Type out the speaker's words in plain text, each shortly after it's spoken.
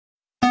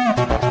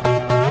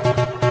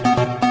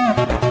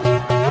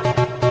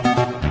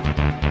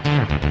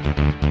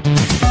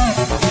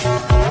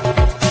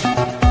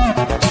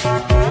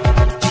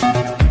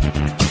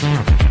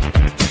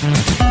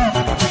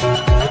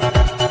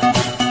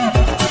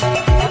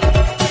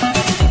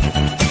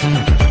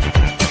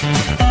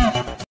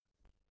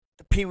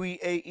Pee Wee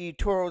AE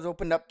Toros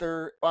opened up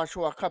their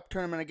Oshawa Cup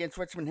tournament against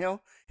Richmond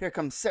Hill. Here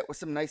comes Sit with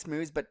some nice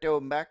moves, but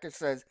Dylan Backus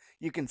says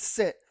you can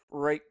sit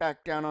right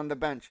back down on the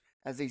bench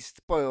as he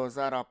spoils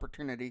that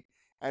opportunity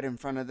out in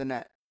front of the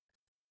net.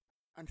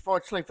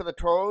 Unfortunately for the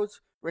Toros,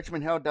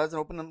 Richmond Hill doesn't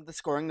open up the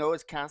scoring though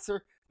as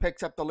Kasser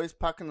picks up the loose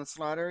puck in the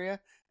slot area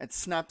and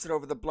snaps it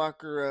over the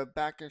blocker of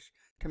Backus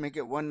to make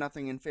it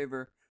 1-0 in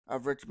favor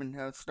of Richmond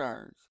Hill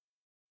Stars.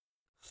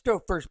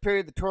 Still first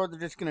period, the Toros are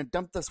just going to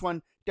dump this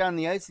one down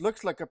the ice.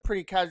 Looks like a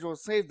pretty casual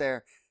save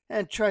there.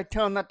 And try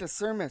telling that to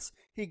Sermis.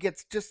 He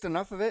gets just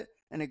enough of it,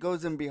 and it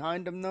goes in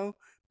behind him though,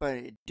 but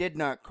it did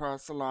not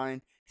cross the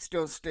line.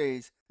 Still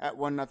stays at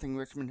 1-0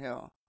 Richmond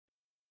Hill.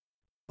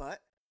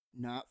 But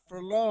not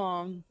for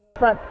long.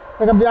 Front,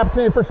 here comes the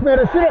opportunity for Smear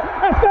to shoot it,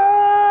 and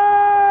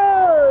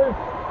scores!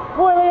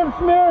 William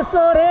Smear,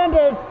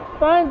 short-handed,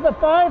 finds the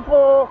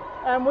 5-hole,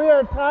 and we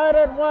are tied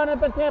at 1 at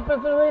the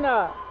campus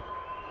arena.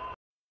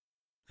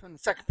 So in the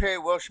second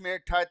period, Will Schmier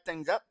tied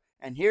things up,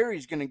 and here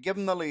he's going to give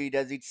him the lead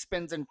as he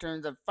spins and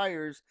turns and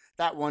fires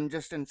that one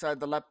just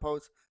inside the left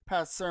post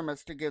past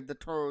Sermis to give the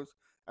Toros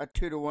a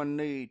 2-1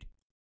 lead.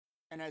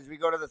 And as we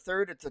go to the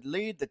third, it's a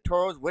lead the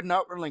Toros would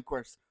not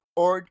relinquish.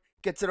 Ord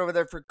gets it over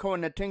there for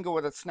Koen Natinga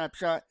with a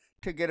snapshot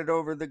to get it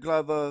over the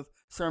glove of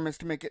Sermis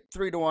to make it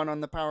 3-1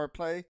 on the power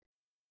play.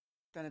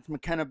 Then it's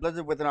McKenna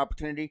Blizzard with an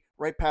opportunity.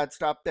 Right pad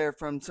stop there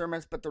from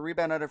Sermis, but the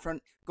rebound out of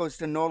front goes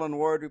to Nolan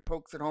Ward, who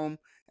pokes it home,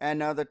 and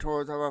now the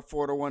Toros have a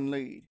 4-1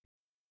 lead.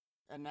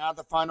 And now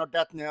the final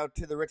death knell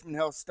to the Richmond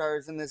Hill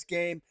Stars in this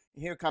game.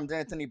 Here comes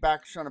Anthony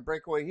Backus on a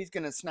breakaway. He's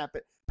going to snap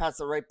it past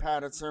the right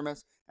pad of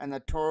Sermis, and the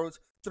Toros,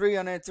 3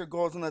 unanswered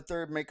goals in the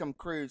third, make them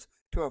cruise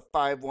to a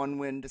 5-1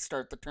 win to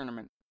start the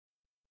tournament.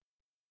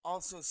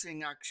 Also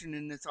seeing action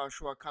in this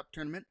Oshawa Cup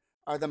tournament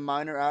are the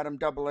minor Adam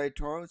AA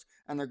Toros,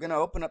 and they're going to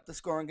open up the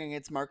scoring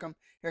against Markham.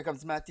 Here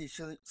comes Matthew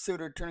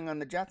Suter turning on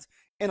the Jets,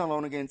 in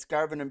alone against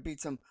Garvin, and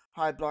beats him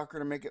high blocker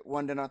to make it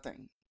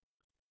 1-0.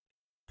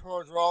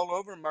 Toros were all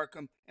over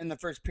Markham in the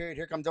first period.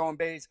 Here comes Owen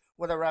Bays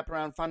with a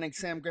wraparound, finding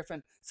Sam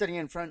Griffin sitting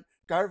in front.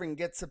 Garvin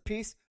gets a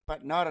piece,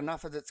 but not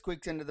enough as it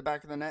squeaks into the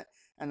back of the net,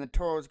 and the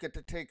Toros get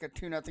to take a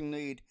 2-0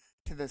 lead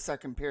to the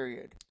second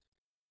period.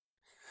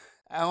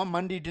 Alan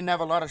Mundy didn't have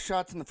a lot of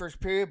shots in the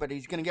first period, but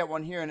he's going to get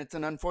one here, and it's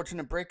an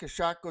unfortunate break. A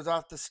shot goes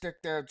off the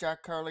stick there of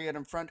Jack Carley out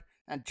in front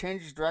and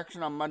changes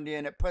direction on Mundy,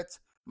 and it puts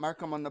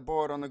Markham on the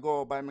board on the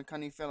goal by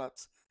McCunny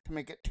Phillips to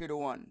make it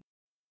 2-1.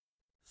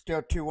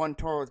 Still 2-1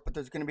 Toros, but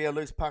there's going to be a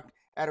loose puck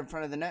out in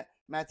front of the net.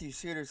 Matthew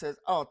Suter says,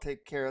 I'll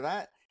take care of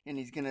that, and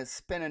he's going to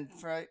spin and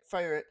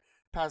fire it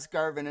past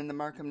Garvin in the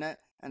Markham net,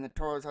 and the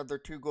Toros have their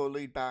 2-goal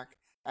lead back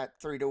at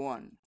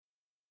 3-1.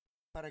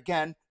 But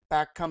again,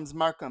 back comes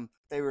Markham.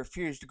 They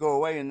refuse to go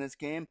away in this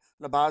game.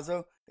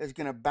 Labazo is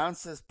going to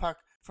bounce this puck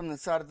from the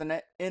side of the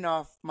net in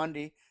off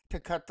Mundy to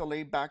cut the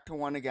lead back to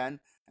 1 again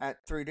at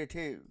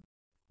 3-2.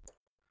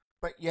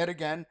 But yet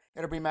again,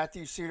 it'll be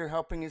Matthew Suter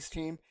helping his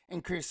team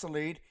increase the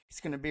lead. He's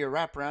going to be a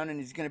wraparound, and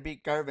he's going to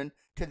beat Garvin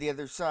to the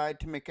other side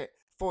to make it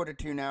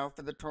 4-2 now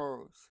for the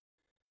Toros.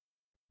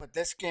 But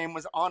this game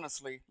was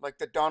honestly like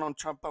the Donald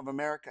Trump of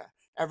America.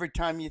 Every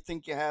time you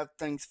think you have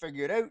things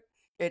figured out,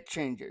 it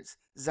changes.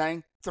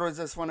 Zhang throws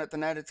this one at the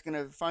net. It's going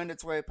to find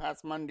its way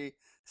past Mundy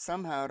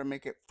somehow to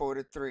make it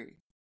 4-3.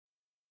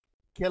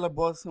 Caleb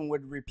Wilson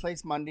would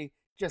replace Mundy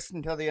just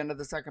until the end of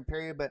the second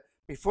period, but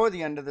before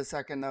the end of the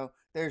second, though,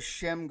 there's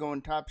Shim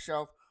going top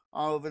shelf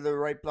all over the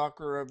right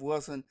blocker of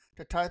Wilson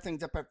to tie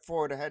things up at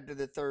 4 to head to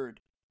the third.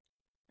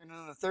 And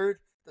in the third,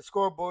 the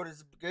scoreboard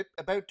is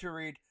about to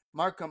read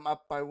Markham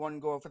up by 1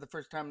 goal for the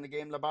first time in the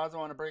game. Labazo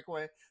on a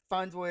breakaway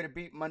finds a way to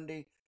beat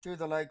Mundy through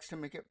the legs to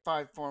make it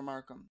 5-4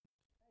 Markham.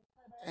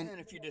 And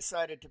if you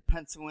decided to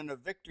pencil in a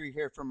victory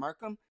here for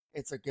Markham,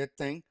 it's a good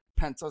thing.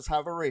 Pencils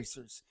have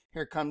erasers.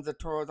 Here comes the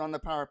Toros on the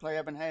power play.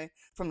 Evan Hay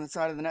from the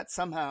side of the net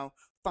somehow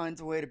finds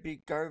a way to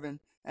beat Garvin,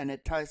 and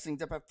it ties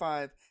things up at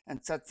 5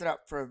 and sets it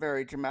up for a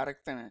very dramatic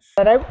finish.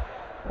 Out,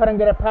 couldn't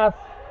get it past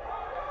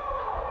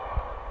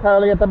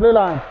Carley at the blue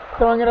line.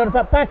 Throwing it out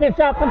of backhand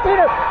shot from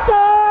Suter.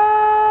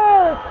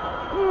 Scores!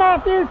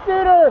 Matthew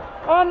Suter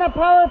on the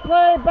power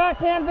play,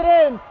 backhanded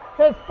in.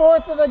 His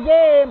 4th of the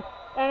game.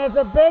 And it's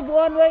a big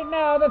one right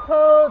now. The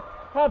Toros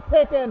have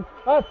taken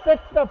a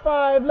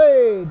 6-5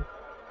 lead.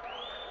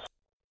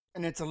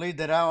 And it's a lead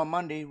that Alan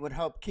Mundy would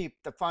help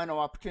keep. The final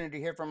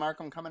opportunity here for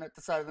Markham coming at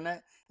the side of the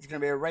net. It's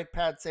going to be a right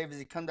pad save as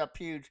he comes up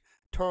huge.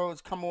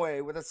 Toros come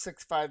away with a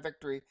 6-5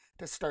 victory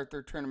to start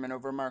their tournament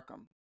over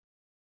Markham.